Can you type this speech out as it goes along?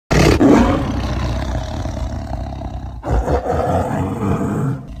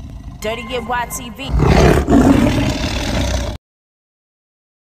DaCapitalGp.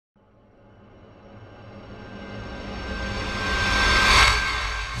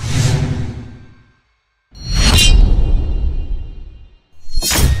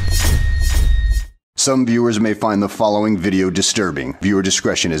 Some viewers may find the following video disturbing. Viewer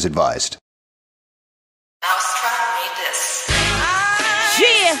discretion is advised.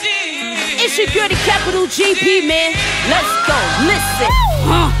 Yeah, it's your girl DaCapitalGp, man. Let's go, listen.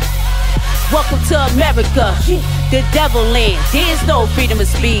 Welcome to America, the devil land. There's no freedom of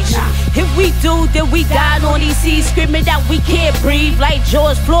speech. If we do, then we die on these seas, screaming that we can't breathe, like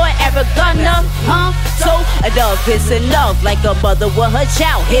George Floyd, ever gonna, So enough is enough, like a mother with her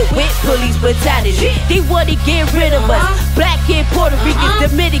child hit with police brutality. They wanna get rid of us, black and Puerto Rican,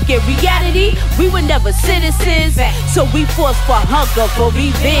 Dominican. Reality, we were never citizens, so we forced for hunger, for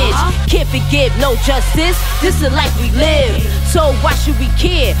revenge. Can't forgive, no justice. This is the life we live, so why should we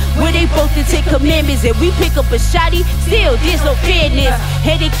care? When they broke the 10 commandments and we pick up a shotty, still there's no fairness.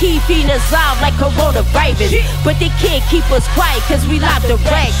 And they keep feeding us live like coronavirus, but they can't keep us quiet cause we live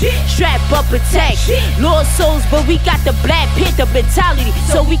direct. Strap up, protect, lost souls, but we got the Black Panther mentality,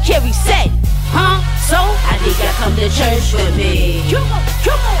 so we can't reset. So I think I come to church with me.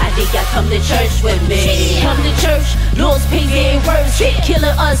 I think I come to church with me. Come to church, Lord's pain getting worse,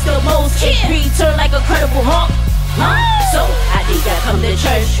 killing us the most. Return like a credible hawk. So I think I come to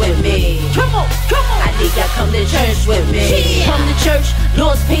church with me. I think I come to church with me. Come to church,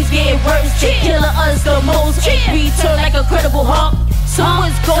 Lord's pain's getting worse, killing us the most. Return like a credible hawk. So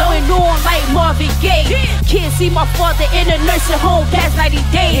what's going on like Marvin Gaye? Can't see my father in a nursing home past 90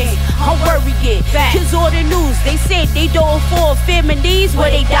 days. I'm worried, cause all the news, they said they don't afford families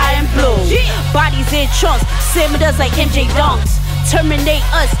where they die in blue. Bodies in trunks, similar like MJ Dunks. Terminate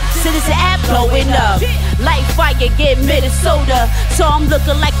us, citizen app blowing up like fire get Minnesota. So I'm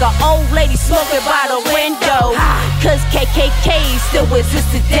looking like an old lady smoking by the window, cause KKK still exists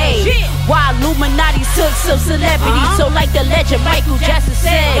today. Why Illuminati took some celebrity, so like the legend Michael Jackson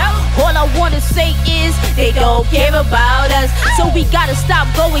said, all I wanna say is they don't care about us. So we gotta stop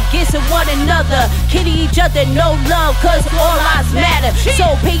going against one another, killing each other, no love, cause all lives matter.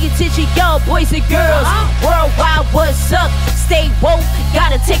 So pay attention, y'all boys and girls, worldwide, what's up? Stay woke,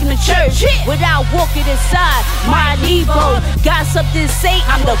 gotta take them to church without walking inside my Nebo. Got something to say,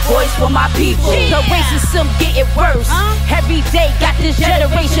 I'm the voice for my people. The racism getting worse every day, got this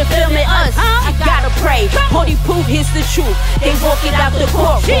generation filming us. I gotta pray, Holy Proof here's the truth. They walking out the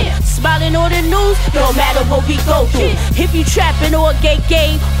courtroom, smiling on the news, no matter what we go through. If you trapping or gay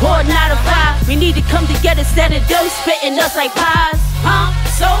or 9 to 5, we need to come together instead of them spitting us like pies.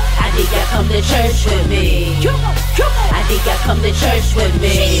 So I think I come to church with me. I think I come to church with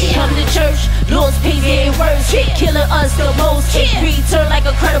me. Come to church, Lord's pain getting worse, killing us the most. Return like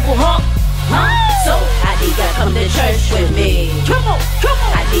a credible hawk. So I think I come to church with me.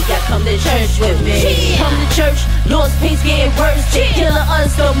 I think I come to church with me. Come to church, Lord's pain's getting worse, killing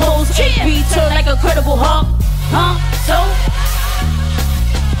us the most. Return like a credible hawk. So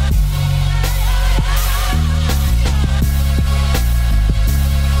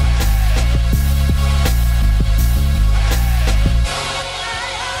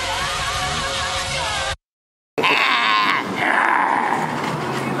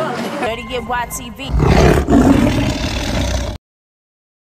DaCapitalGp.